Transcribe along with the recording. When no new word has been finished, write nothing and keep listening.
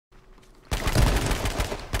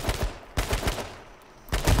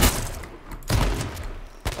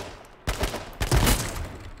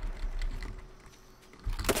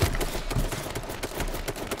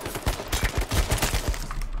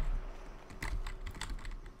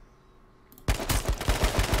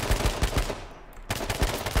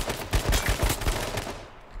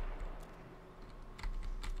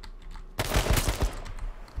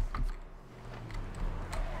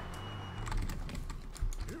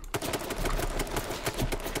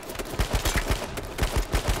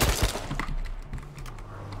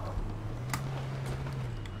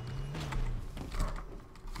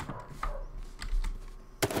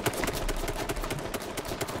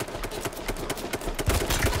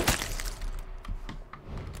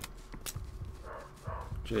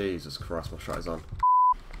Jesus Christ, my shot is on.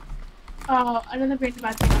 Oh, another really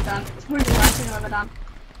bad thing I've done. It's probably the worst thing I've ever done.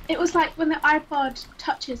 It was like when the iPod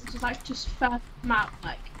touches just first come out,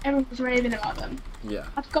 like everyone was raving about them. Yeah.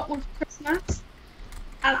 I'd got one for Christmas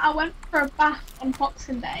and I went for a bath on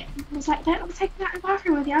Boxing Day. I was like, don't let me take that in the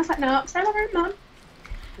bathroom with you. I was like, no, I'm staying in the room, Mum.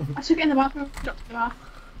 I took it in the bathroom and dropped it in the bath.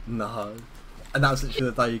 No. And that was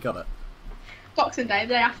literally the day you got it? Boxing Day,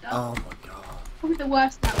 the day after. Oh my god. Probably the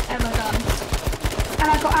worst thing I've ever done. And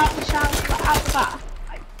I got out of the shower, like out of the bath.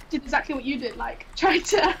 I did exactly what you did, like tried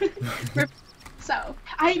to rip myself.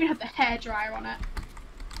 I even had the hairdryer on it.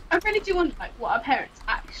 I really do wonder like what our parents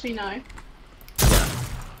actually know.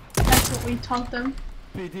 That's what we told them.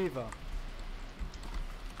 Be diva.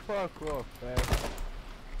 Fuck off, man.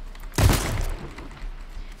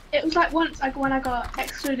 It was like once when I got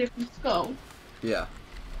excluded from school. Yeah.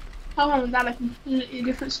 My mum and dad had a completely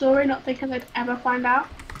different story, not thinking they'd ever find out.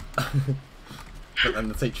 But then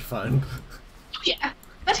the teacher phoned. Yeah,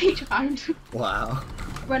 the teacher phoned. Wow.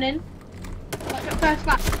 Running. Like at first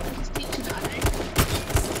class, it was this teacher that I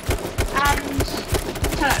knew. And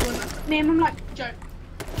tell her it wasn't. Me and mum like joke.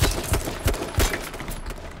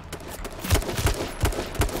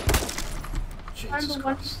 Jesus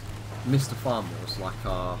Christ. Mr. Farmer was like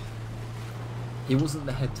our... He wasn't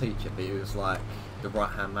the head teacher, but he was like the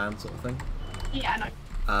right-hand man sort of thing. Yeah, I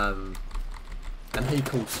know. And he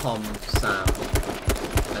called Tom, Sam,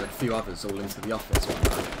 and a few others all into the office one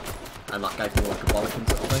night, and like gave them like a bollocking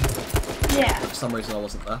sort of thing. Yeah. But for some reason I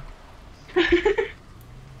wasn't there.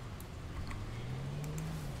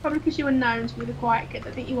 Probably because you were known to be the quiet kid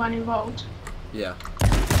that think you weren't involved. Yeah.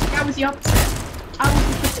 I was the opposite. I was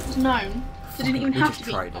the kid that was known, so didn't even have to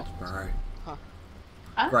be traded, involved. bro.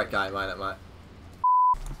 Huh? Great game, ain't it, mate?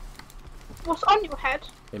 What's on your head?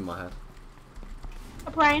 In my head.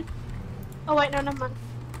 A brain? Oh wait, no, never mind.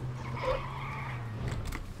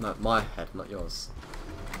 No, my head, not yours.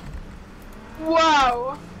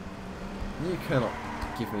 Whoa! You cannot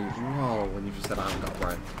give me whoa when you just said I haven't got a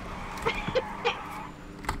brain.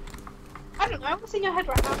 I don't know, what's in your head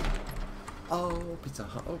right now? Oh, Pizza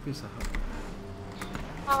Hut, oh, Pizza Hut.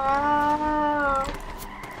 Oh.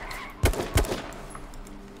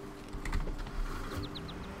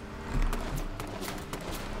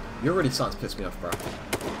 You're really starting to piss me off, bro.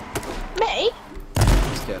 Me?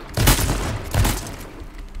 I'm scared.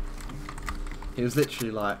 He was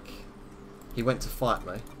literally like, he went to fight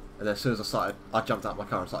me, and then as soon as I jumped out of my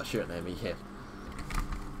car and started shooting at him, he hid.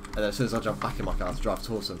 And then as soon as I jumped back in my car to drive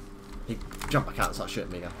towards him, he jumped back out and started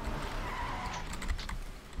shooting me again.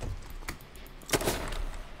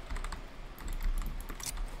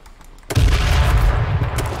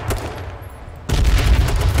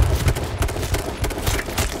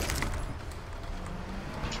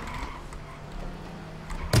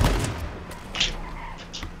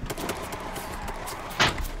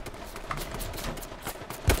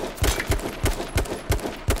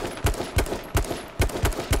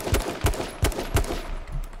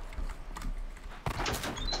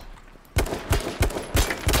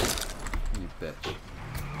 Bitch.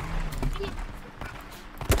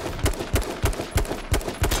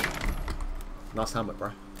 Nice helmet,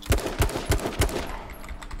 bro.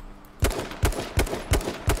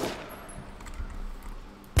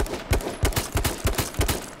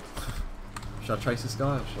 Should I chase this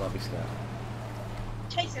guy or should I be scared?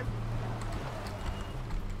 Chase him.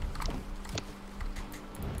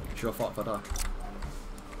 Sure fight if I die.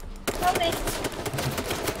 Tell me.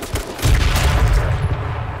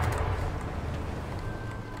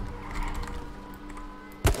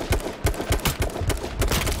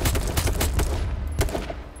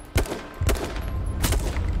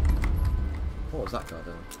 What was that guy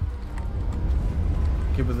doing?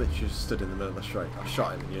 He was literally just stood in the middle of the street. I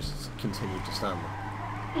shot him and he just continued to stand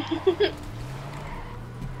there.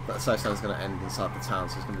 But the snowstorm's going to end inside the town,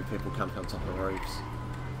 so there's going to be people camping on top of roofs.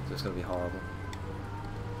 So it's going to be horrible.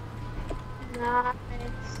 Nice.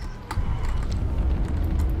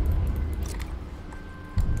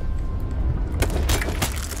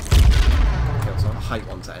 Okay, so I hate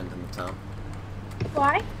one to end in the town.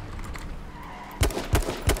 Why?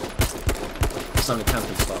 So many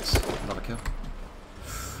camping spots. Another kill.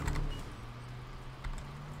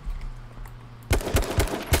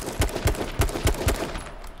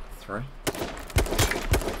 Three.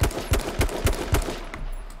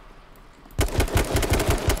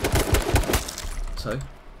 Two.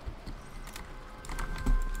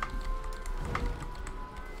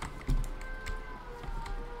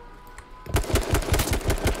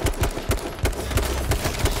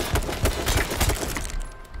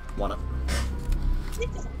 One up.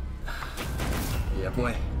 Yeah,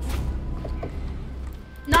 boy.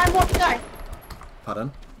 9 more to go.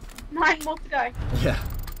 Pardon? 9 more to go. Yeah.